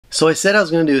So I said I was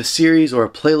going to do a series or a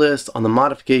playlist on the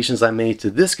modifications I made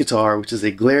to this guitar, which is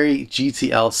a Glarry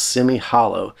GTL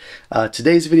semi-hollow.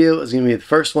 Today's video is going to be the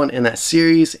first one in that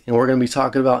series, and we're going to be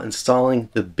talking about installing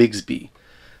the Bigsby.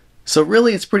 So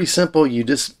really it's pretty simple. You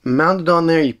just mount it on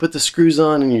there, you put the screws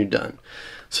on, and you're done.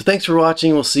 So thanks for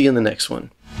watching. We'll see you in the next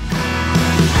one.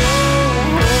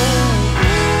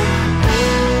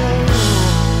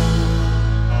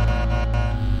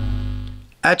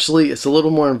 Actually, it's a little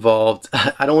more involved.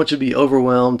 I don't want you to be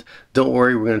overwhelmed. Don't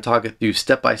worry, we're going to talk it through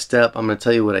step by step. I'm going to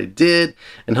tell you what I did,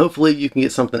 and hopefully you can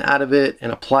get something out of it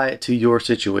and apply it to your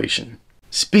situation.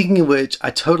 Speaking of which,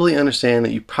 I totally understand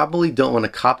that you probably don't want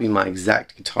to copy my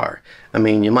exact guitar. I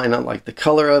mean, you might not like the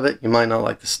color of it, you might not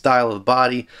like the style of the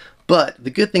body, but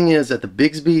the good thing is that the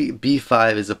Bigsby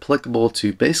B5 is applicable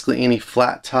to basically any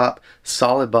flat top,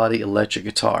 solid body electric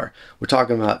guitar. We're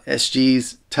talking about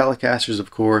SGs, Telecasters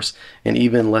of course, and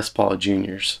even Les Paul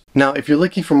Juniors. Now if you're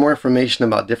looking for more information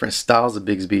about different styles of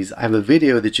Bigsbys, I have a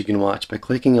video that you can watch by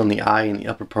clicking on the eye in the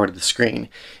upper part of the screen.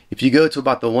 If you go to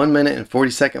about the 1 minute and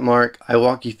 40-second mark, I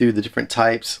walk you through the different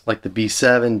types like the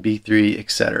B7, B3,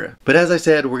 etc. But as I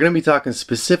said, we're going to be talking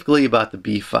specifically about the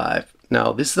B5.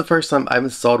 Now, this is the first time I've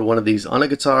installed one of these on a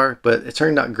guitar, but it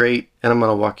turned out great, and I'm going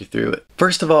to walk you through it.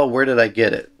 First of all, where did I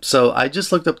get it? So I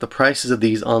just looked up the prices of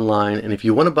these online, and if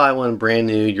you want to buy one brand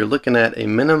new, you're looking at a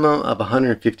minimum of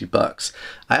 150 bucks.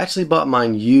 I actually bought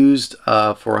mine used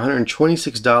for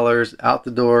 $126 out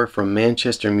the door from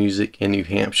Manchester Music in New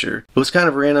Hampshire. It was kind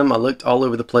of random. I looked all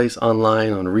over the place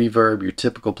online on Reverb, your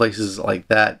typical places like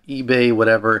that, eBay,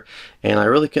 whatever, and I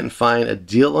really couldn't find a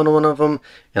deal on one of them,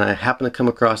 and I happened to come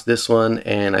across this one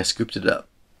and I scooped it up.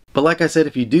 But like I said,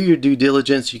 if you do your due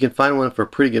diligence, you can find one for a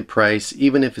pretty good price.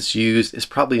 Even if it's used, it's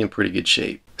probably in pretty good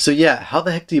shape. So yeah, how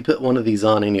the heck do you put one of these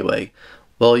on anyway?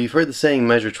 Well, you've heard the saying,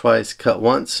 measure twice, cut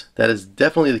once. That is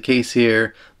definitely the case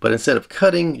here, but instead of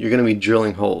cutting, you're going to be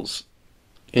drilling holes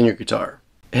in your guitar.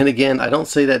 And again, I don't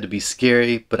say that to be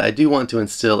scary, but I do want to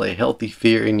instill a healthy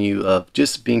fear in you of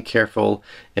just being careful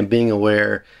and being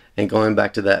aware and going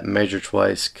back to that measure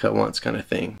twice, cut once kind of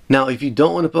thing. Now, if you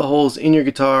don't want to put holes in your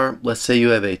guitar, let's say you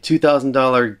have a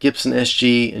 $2,000 Gibson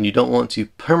SG and you don't want to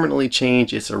permanently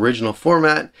change its original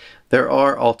format, there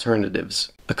are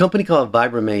alternatives. A company called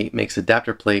Vibramate makes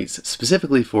adapter plates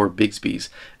specifically for Bigsbys.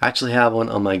 I actually have one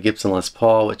on my Gibson Les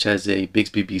Paul, which has a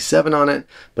Bigsby B7 on it,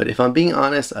 but if I'm being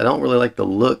honest, I don't really like the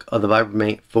look of the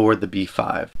Vibramate for the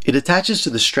B5. It attaches to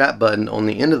the strap button on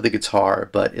the end of the guitar,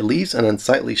 but it leaves an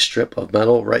unsightly strip of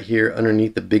metal right here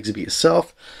underneath the Bigsby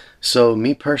itself. So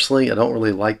me personally, I don't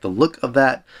really like the look of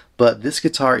that, but this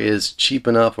guitar is cheap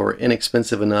enough or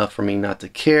inexpensive enough for me not to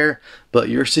care, but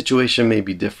your situation may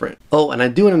be different. Oh, and I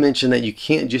do want to mention that you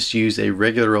can't just use a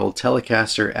regular old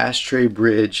Telecaster ashtray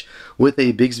bridge with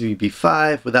a Bigsby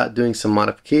B5 without doing some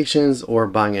modifications or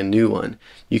buying a new one.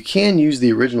 You can use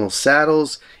the original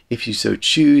saddles if you so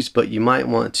choose, but you might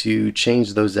want to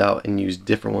change those out and use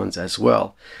different ones as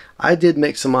well. I did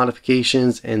make some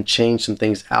modifications and change some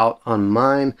things out on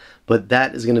mine, but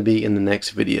that is going to be in the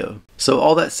next video. So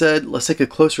all that said, let's take a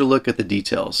closer look at the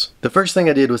details. The first thing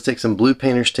I did was take some blue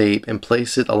painter's tape and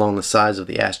place it along the sides of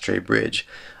the ashtray bridge.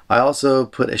 I also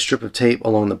put a strip of tape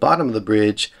along the bottom of the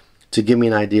bridge to give me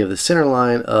an idea of the center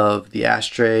line of the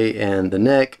ashtray and the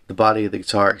neck, the body of the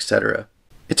guitar, etc.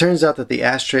 It turns out that the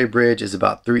ashtray bridge is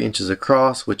about 3 inches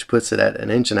across, which puts it at 1.5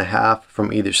 inches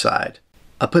from either side.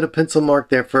 I put a pencil mark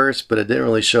there first, but it didn't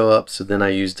really show up, so then I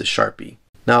used a Sharpie.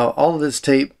 Now, all of this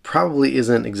tape probably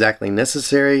isn't exactly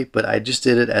necessary, but I just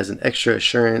did it as an extra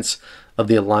assurance of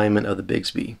the alignment of the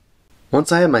Bigsby.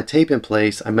 Once I had my tape in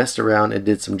place, I messed around and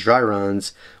did some dry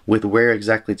runs with where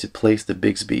exactly to place the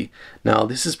Bigsby. Now,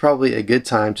 this is probably a good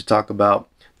time to talk about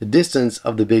the distance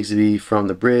of the Bigsby from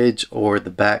the bridge or the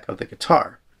back of the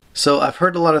guitar. So I've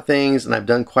heard a lot of things, and I've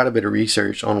done quite a bit of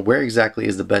research on where exactly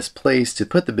is the best place to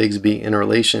put the Bigsby in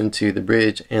relation to the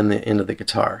bridge and the end of the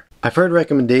guitar. I've heard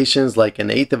recommendations like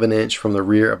 1/8 of an inch from the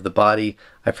rear of the body.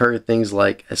 I've heard things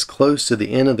like as close to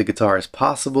the end of the guitar as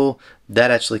possible.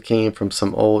 That actually came from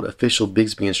some old official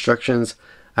Bigsby instructions.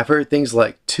 I've heard things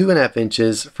like 2.5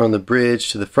 inches from the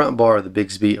bridge to the front bar of the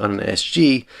Bigsby on an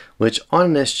SG, which on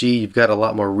an SG you've got a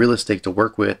lot more real estate to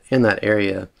work with in that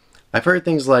area. I've heard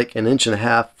things like 1.5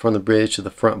 inches from the bridge to the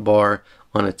front bar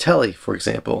on a tele, for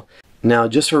example. Now,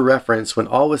 just for reference, when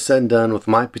all was said and done with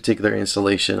my particular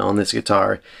installation on this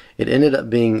guitar, it ended up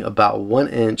being about 1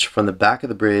 inch from the back of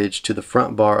the bridge to the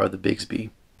front bar of the Bigsby.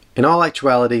 In all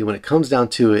actuality, when it comes down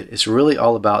to it, it's really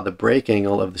all about the break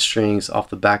angle of the strings off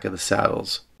the back of the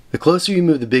saddles. The closer you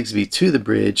move the Bigsby to the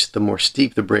bridge, the more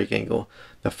steep the break angle.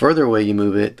 The further away you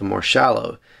move it, the more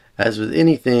shallow. As with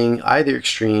anything, either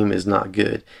extreme is not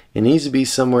good. It needs to be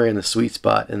somewhere in the sweet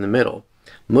spot in the middle.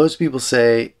 Most people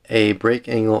say a break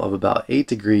angle of about 8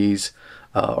 degrees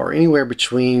or anywhere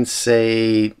between,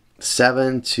 say,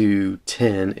 7 to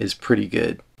 10 is pretty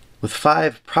good, with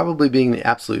 5 probably being the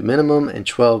absolute minimum and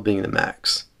 12 being the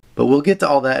max. But we'll get to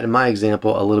all that in my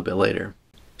example a little bit later.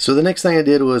 So the next thing I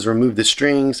did was remove the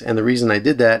strings, and the reason I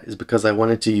did that is because I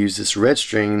wanted to use this red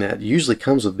string that usually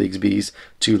comes with Bigsby's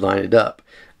to line it up.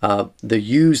 The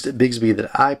used Bigsby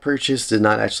that I purchased did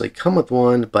not actually come with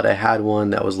one, but I had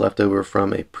one that was left over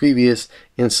from a previous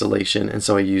installation, and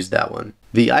so I used that one.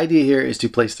 The idea here is to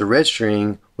place the red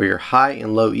string where your high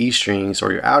and low E strings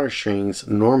or your outer strings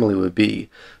normally would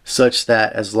be, such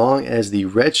that as long as the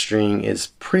red string is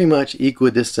pretty much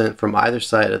equidistant from either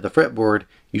side of the fretboard,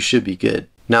 you should be good.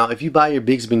 Now, if you buy your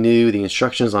Bigsby new, the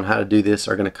instructions on how to do this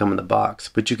are going to come in the box,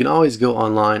 but you can always go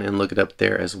online and look it up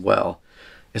there as well.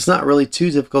 It's not really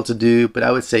too difficult to do, but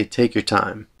I would say take your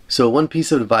time. So one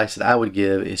piece of advice that I would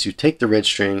give is you take the red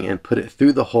string and put it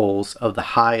through the holes of the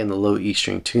high and the low E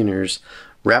string tuners,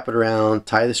 wrap it around,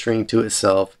 tie the string to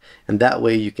itself, and that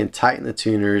way you can tighten the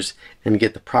tuners and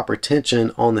get the proper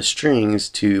tension on the strings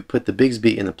to put the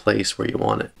Bigsby in the place where you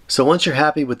want it. So once you're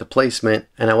happy with the placement,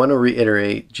 and I want to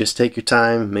reiterate, just take your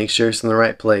time, make sure it's in the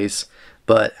right place,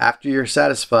 but after you're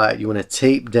satisfied, you want to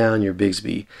tape down your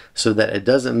Bigsby so that it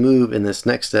doesn't move in this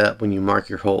next step when you mark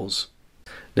your holes.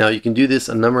 Now you can do this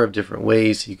a number of different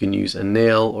ways. You can use a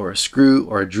nail or a screw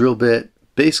or a drill bit.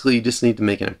 Basically, you just need to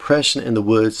make an impression in the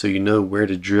wood so you know where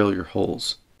to drill your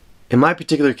holes. In my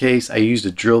particular case, I used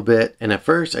a drill bit, and at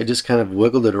first I just kind of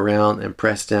wiggled it around and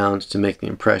pressed down to make the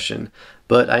impression,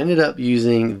 but I ended up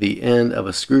using the end of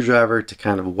a screwdriver to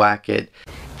kind of whack it.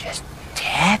 Just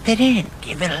tap it in,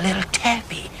 give it a little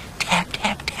tappy, tap,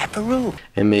 tap, tap-a-roo,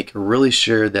 and make really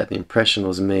sure that the impression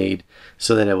was made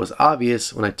so that it was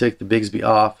obvious when I took the Bigsby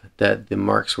off that the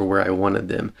marks were where I wanted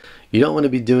them. You don't want to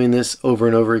be doing this over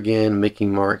and over again,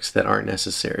 making marks that aren't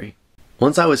necessary.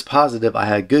 Once I was positive I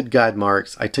had good guide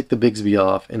marks, I took the Bigsby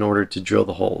off in order to drill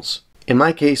the holes. In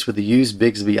my case, with the used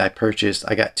Bigsby I purchased,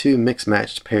 I got 2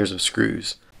 mix-matched pairs of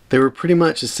screws. They were pretty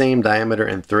much the same diameter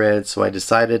and thread, so I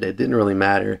decided it didn't really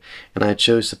matter, and I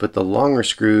chose to put the longer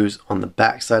screws on the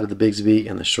back side of the Bigsby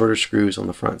and the shorter screws on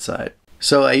the front side.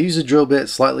 So I used a drill bit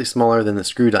slightly smaller than the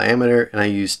screw diameter, and I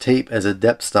used tape as a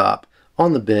depth stop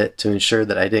on the bit to ensure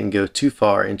that I didn't go too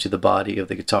far into the body of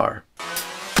the guitar.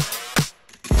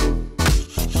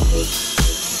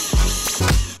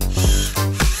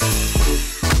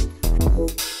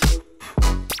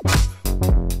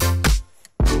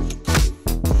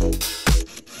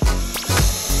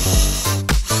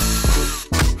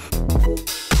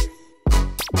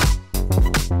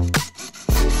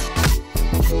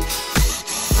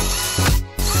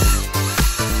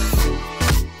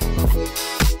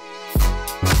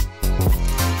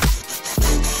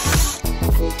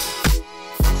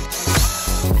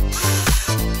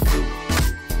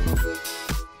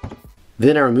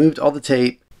 Then I removed all the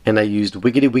tape and I used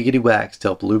wiggity wiggity wax to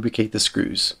help lubricate the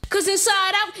screws. 'Cause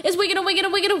inside out is wiggity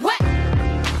wiggity wiggity whack.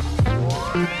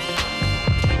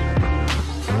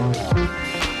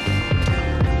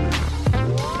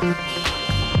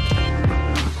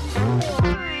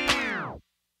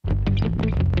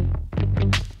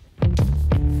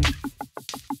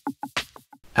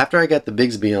 After I got the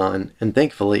Bigsby on, and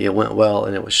thankfully it went well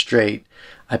and it was straight,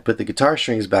 I put the guitar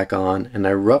strings back on and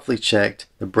I roughly checked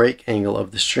the break angle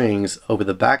of the strings over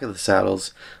the back of the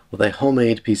saddles with a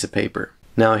homemade piece of paper.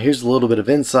 Now here's a little bit of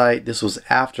insight. This was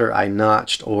after I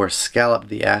notched or scalloped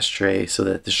the ashtray so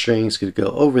that the strings could go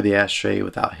over the ashtray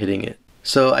without hitting it.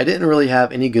 So I didn't really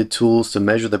have any good tools to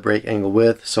measure the break angle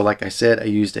with, so like I said, I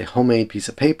used a homemade piece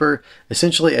of paper.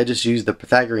 Essentially I just used the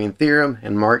Pythagorean theorem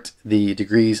and marked the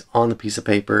degrees on the piece of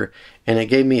paper, and it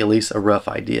gave me at least a rough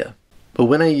idea. But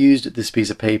when I used this piece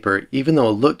of paper, even though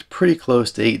it looked pretty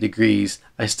close to 8 degrees,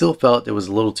 I still felt it was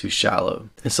a little too shallow.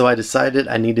 And so I decided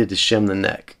I needed to shim the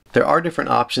neck. There are different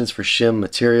options for shim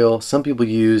material. Some people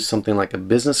use something like a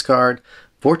business card.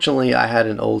 Fortunately, I had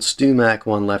an old StewMac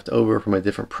one left over from a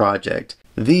different project.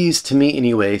 These, to me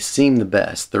anyway, seem the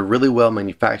best. They're really well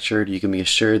manufactured. You can be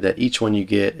assured that each one you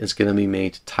get is going to be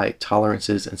made to tight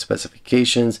tolerances and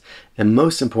specifications, and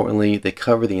most importantly, they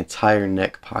cover the entire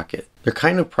neck pocket. They're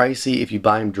kind of pricey if you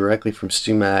buy them directly from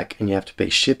StewMac and you have to pay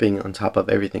shipping on top of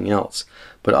everything else,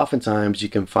 but oftentimes you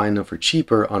can find them for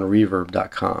cheaper on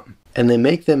reverb.com. And they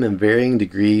make them in varying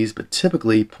degrees, but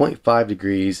typically 0.5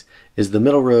 degrees is the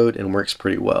middle road and works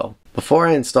pretty well. Before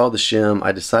I installed the shim,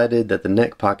 I decided that the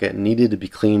neck pocket needed to be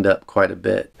cleaned up quite a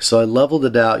bit, so I leveled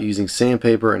it out using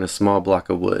sandpaper and a small block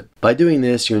of wood. By doing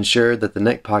this, you ensure that the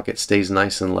neck pocket stays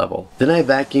nice and level. Then I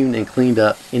vacuumed and cleaned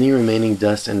up any remaining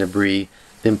dust and debris,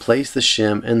 then placed the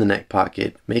shim in the neck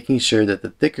pocket, making sure that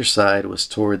the thicker side was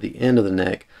toward the end of the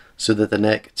neck so that the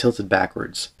neck tilted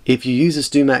backwards. If you use a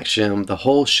StewMax shim, the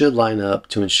hole should line up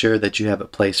to ensure that you have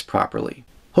it placed properly.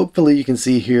 Hopefully you can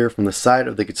see here from the side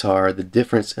of the guitar the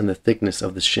difference in the thickness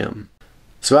of the shim.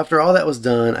 So after all that was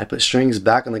done, I put strings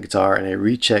back on the guitar and I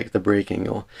rechecked the break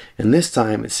angle, and this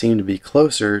time it seemed to be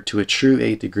closer to a true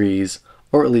 8 degrees,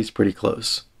 or at least pretty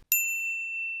close.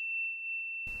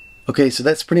 Okay, so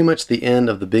that's pretty much the end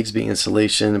of the Bigsby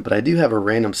installation, but I do have a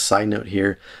random side note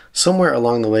here. Somewhere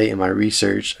along the way in my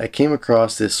research, I came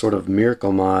across this sort of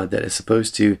miracle mod that is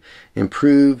supposed to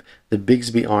improve the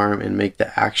Bigsby arm and make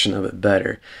the action of it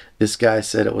better. This guy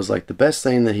said it was like the best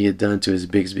thing that he had done to his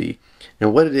Bigsby.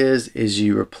 And what it is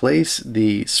you replace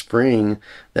the spring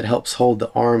that helps hold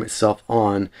the arm itself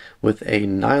on with a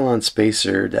nylon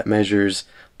spacer that measures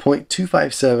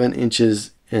 0.257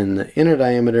 inches in the inner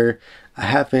diameter, a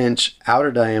 1/2 inch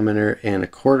outer diameter, and a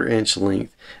 1/4 inch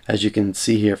length, as you can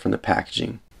see here from the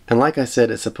packaging. And like I said,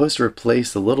 it's supposed to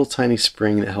replace the little tiny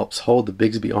spring that helps hold the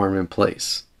Bigsby arm in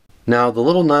place. Now, the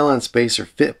little nylon spacer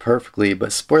fit perfectly,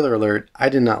 but spoiler alert, I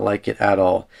did not like it at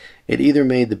all. It either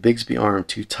made the Bigsby arm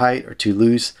too tight or too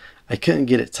loose. I couldn't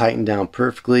get it tightened down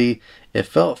perfectly. It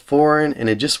felt foreign and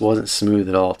it just wasn't smooth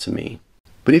at all to me.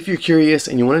 But if you're curious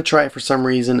and you want to try it for some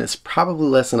reason, it's probably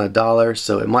less than $1,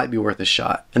 so it might be worth a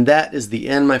shot. And that is the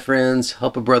end, my friends.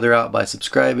 Help a brother out by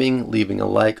subscribing, leaving a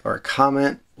like or a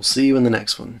comment. We'll see you in the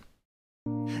next one.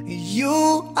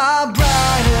 You are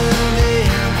brighter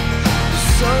than the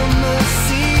summer sun.